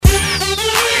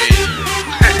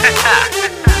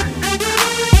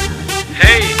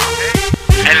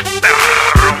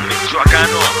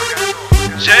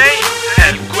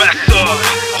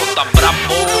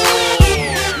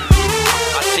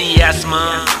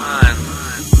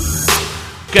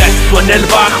Que suene el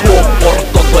bajo por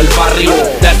todo el barrio,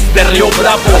 desde Río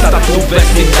Bravo hasta tu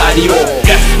vecindario.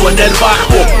 Que suene el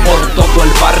bajo por todo el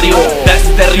barrio,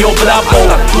 desde Río Bravo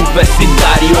hasta tu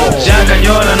vecindario. Ya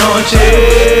cayó la noche,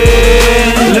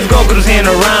 let's go cruising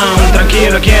around,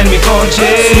 tranquilo aquí en mi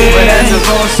coche. Suben esas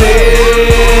voces,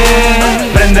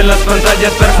 prenden las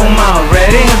pantallas perfumado,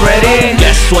 ready, ready.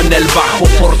 Que suene el bajo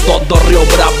por todo Río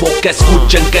Bravo, que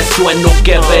escuchen que sueno,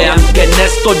 que vean que en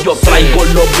esto yo traigo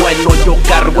lo bueno. Yo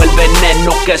cargo el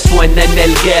veneno, que suene en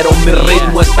el guero, mi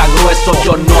ritmo está grueso,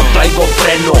 yo no traigo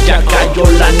freno. Ya cayó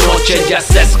la noche, ya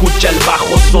se escucha el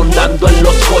bajo sonando en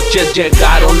los coches.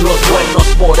 Llegaron los buenos,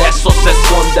 por eso se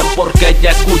esconden, porque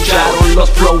ya escucharon los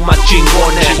flow más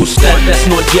chingones. Ustedes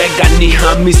no llegan ni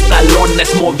a mis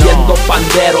talones moviendo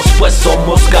panderos, pues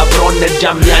somos cabrones.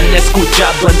 Ya me han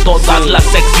escuchado en todas las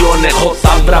secciones.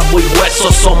 J.Bravo y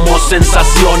Huesos somos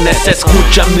sensaciones.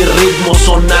 Escuchan mi ritmo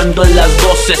sonando en las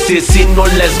 12. Si no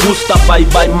les gusta, bye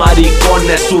bye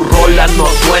maricones. Su rola no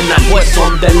suena, pues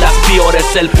son de las peores.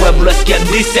 El pueblo es quien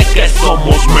dice que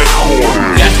somos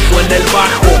mejores. Que suene el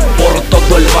bajo por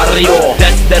todo el barrio,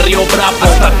 desde Río Bravo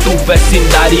hasta tu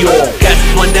vecindario. Que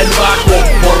suene el bajo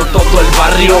por todo el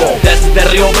barrio, desde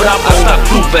Río Bravo hasta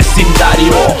tu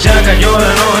vecindario. Ya cayó la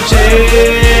noche,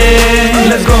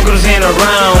 let's go cruising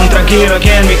around, tranquilo aquí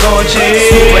en mi coche.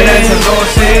 Suben esas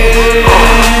voces,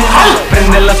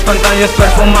 prenden las pantallas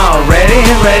perfumado, ready,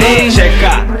 ready.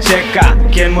 Checa, checa,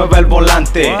 ¿quién mueve el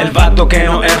volante? El vato que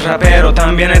no es rapero,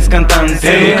 también es cantante.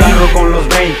 En un carro con los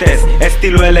 20,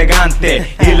 estilo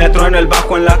elegante, y le trueno el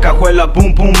bajo en la cajuela,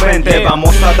 pum pum vente.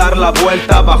 Vamos a dar la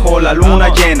vuelta bajo la luna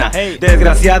llena.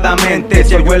 Desgraciadamente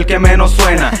llegó el que menos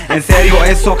suena. En serio,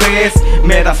 ¿eso qué es?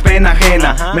 Me das pena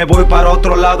ajena. Me voy para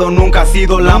otro lado, nunca ha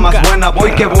sido la más buena.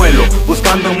 Voy que vuelo,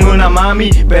 buscándome una mami,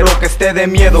 pero que esté de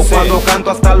miedo. Cuando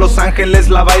canto hasta Los Ángeles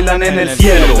la bailan en el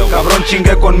cielo. Cabrón,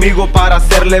 chingue conmigo para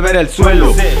hacerle ver el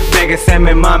suelo.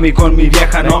 Pégueseme mami, con mi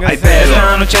vieja no hay pedo.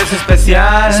 Esta noche es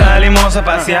especial, salimos a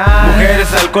pasear. Mujeres,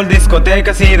 alcohol,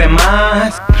 discotecas y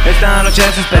demás. Esta noche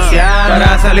es especial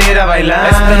para salir a bailar.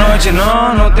 Esta noche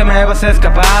no te me vas a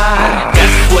escapar. Que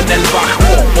suene el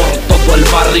bajo por todo el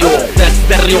barrio,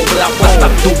 desde Río Bravo hasta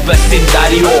tu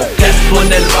vecindario. Que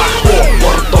suene el bajo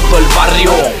por todo el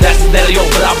barrio, desde Río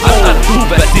Bravo hasta tu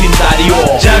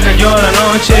vecindario. Ya cayó la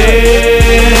noche,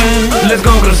 let's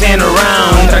go cruising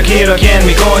around, tranquilo aquí en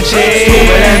mi coche.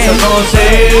 Suben esas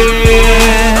voces,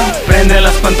 prenden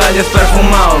las pantallas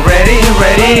perfumado, ready,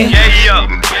 ready. Yeah,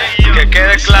 que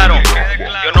quede claro,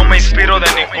 yo no me inspiro de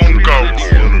ningún coach.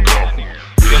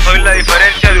 Yo soy la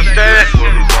diferencia de ustedes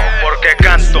porque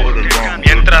canto,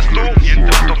 mientras tú,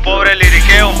 con tu pobre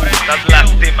liriqueo, das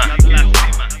lástima.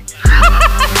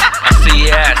 Así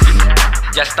es,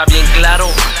 ya está bien claro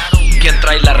quién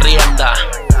trae la rienda.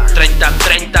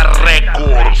 30-30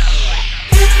 Records,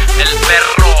 el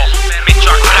perro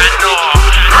michoacano.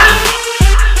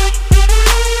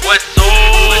 Huesos.